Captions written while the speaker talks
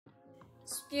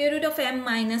Square root of m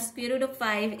minus square root of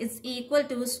 5 is equal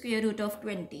to square root of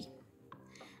 20.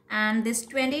 And this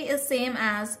 20 is same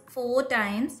as 4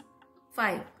 times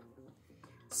 5.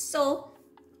 So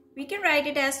we can write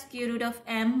it as square root of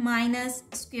m minus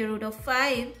square root of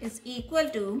 5 is equal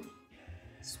to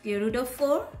square root of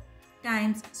 4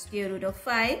 times square root of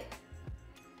 5.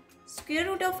 Square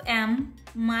root of m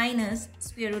minus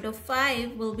square root of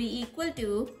 5 will be equal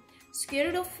to square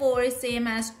root of 4 is same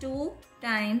as 2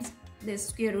 times this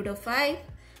square root of 5.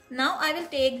 Now I will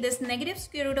take this negative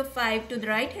square root of 5 to the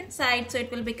right hand side, so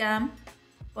it will become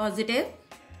positive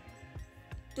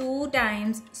 2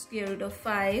 times square root of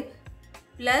 5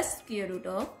 plus square root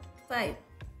of 5.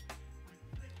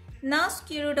 Now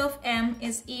square root of m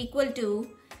is equal to,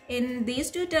 in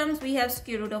these two terms we have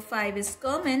square root of 5 is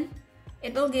common.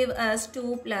 It will give us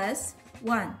 2 plus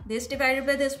 1. This divided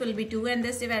by this will be 2 and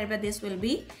this divided by this will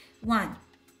be 1.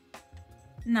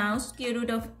 Now square root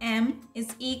of m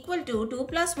is equal to 2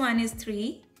 plus 1 is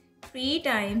 3. 3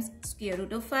 times square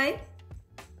root of 5.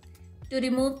 To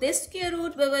remove this square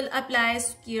root, we will apply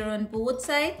square on both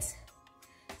sides.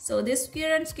 So this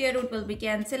square and square root will be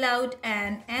cancelled out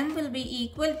and m will be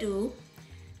equal to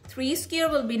 3 square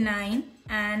will be 9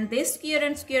 and this square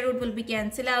and square root will be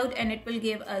cancelled out and it will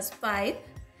give us 5.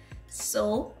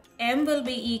 So m will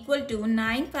be equal to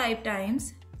 9 5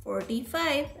 times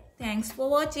 45. Thanks for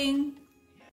watching.